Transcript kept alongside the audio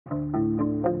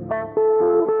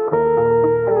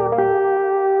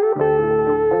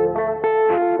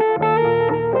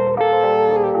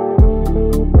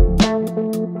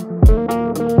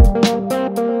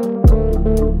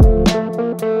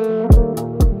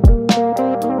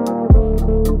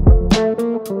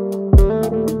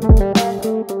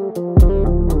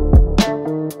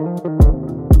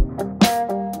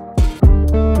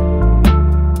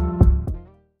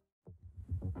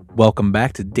Welcome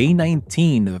back to day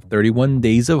 19 of the 31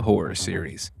 Days of Horror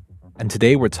series. And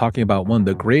today we're talking about one of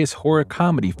the greatest horror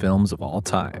comedy films of all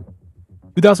time,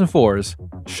 2004's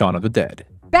Shaun of the Dead.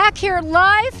 Back here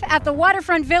live at the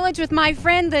Waterfront Village with my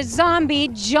friend the zombie,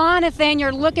 Jonathan.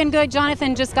 You're looking good.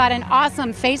 Jonathan just got an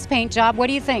awesome face paint job. What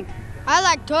do you think? I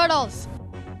like turtles.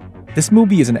 This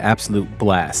movie is an absolute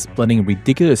blast, blending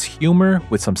ridiculous humor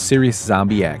with some serious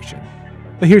zombie action.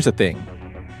 But here's the thing.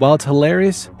 While it's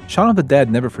hilarious, Shaun of the Dead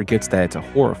never forgets that it's a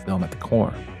horror film at the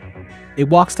core. It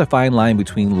walks the fine line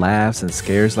between laughs and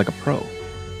scares like a pro.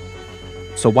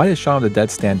 So why does Shaun of the Dead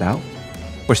stand out?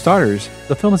 For starters,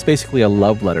 the film is basically a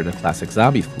love letter to classic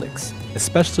zombie flicks,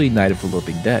 especially Night of the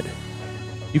Living Dead.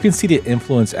 You can see the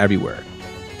influence everywhere.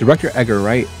 Director Edgar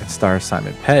Wright and star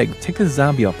Simon Pegg take the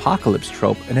zombie apocalypse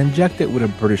trope and inject it with a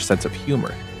British sense of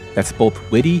humor that's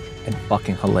both witty and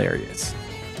fucking hilarious.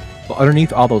 But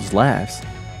underneath all those laughs,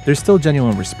 there's still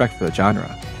genuine respect for the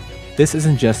genre. This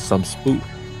isn't just some spoof.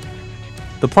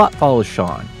 The plot follows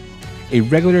Shaun, a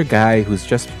regular guy who's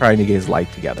just trying to get his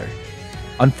life together.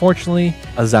 Unfortunately,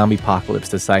 a zombie apocalypse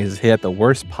decides to hit at the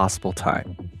worst possible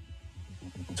time.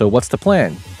 So what's the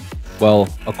plan? Well,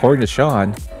 according to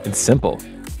Shaun, it's simple.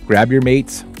 Grab your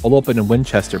mates, pull up in a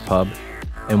Winchester pub,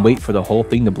 and wait for the whole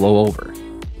thing to blow over.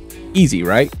 Easy,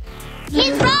 right?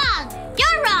 He's wrong!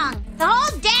 You're wrong! The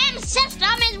whole damn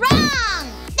system is wrong!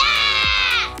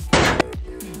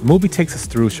 The movie takes us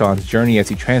through Shaun's journey as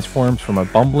he transforms from a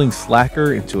bumbling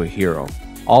slacker into a hero,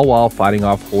 all while fighting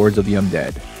off hordes of the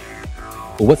undead.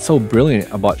 But what's so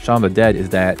brilliant about Shaun of the Dead is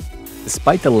that,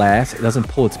 despite the laughs, it doesn't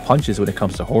pull its punches when it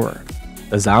comes to horror.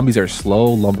 The zombies are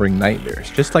slow, lumbering nightmares,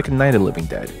 just like a Night of the Living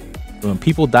Dead. And when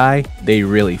people die, they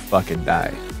really fucking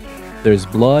die. There's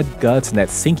blood, guts, and that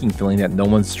sinking feeling that no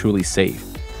one's truly safe.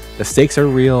 The stakes are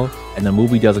real, and the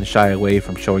movie doesn't shy away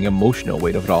from showing emotional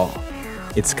weight of it all.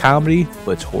 It's comedy,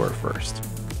 but it's horror first.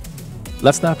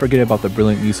 Let's not forget about the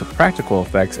brilliant use of practical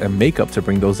effects and makeup to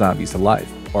bring those zombies to life,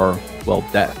 or, well,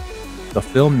 death. The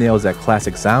film nails that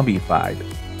classic zombie vibe,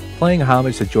 playing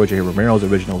homage to George A. Romero's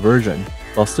original version,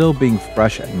 while still being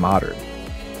fresh and modern.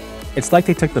 It's like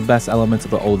they took the best elements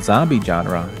of the old zombie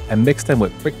genre and mixed them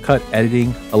with quick-cut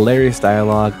editing, hilarious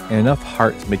dialogue, and enough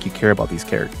heart to make you care about these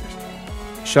characters.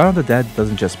 Shaun of the Dead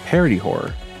doesn't just parody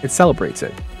horror, it celebrates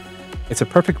it. It's a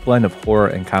perfect blend of horror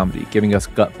and comedy, giving us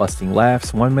gut-busting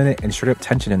laughs one minute and straight-up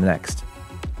tension in the next.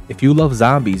 If you love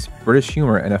zombies, British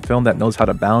humor, and a film that knows how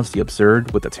to balance the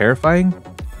absurd with the terrifying,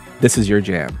 this is your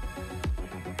jam.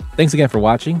 Thanks again for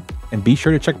watching, and be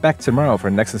sure to check back tomorrow for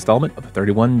the next installment of the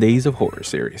 31 Days of Horror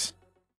series.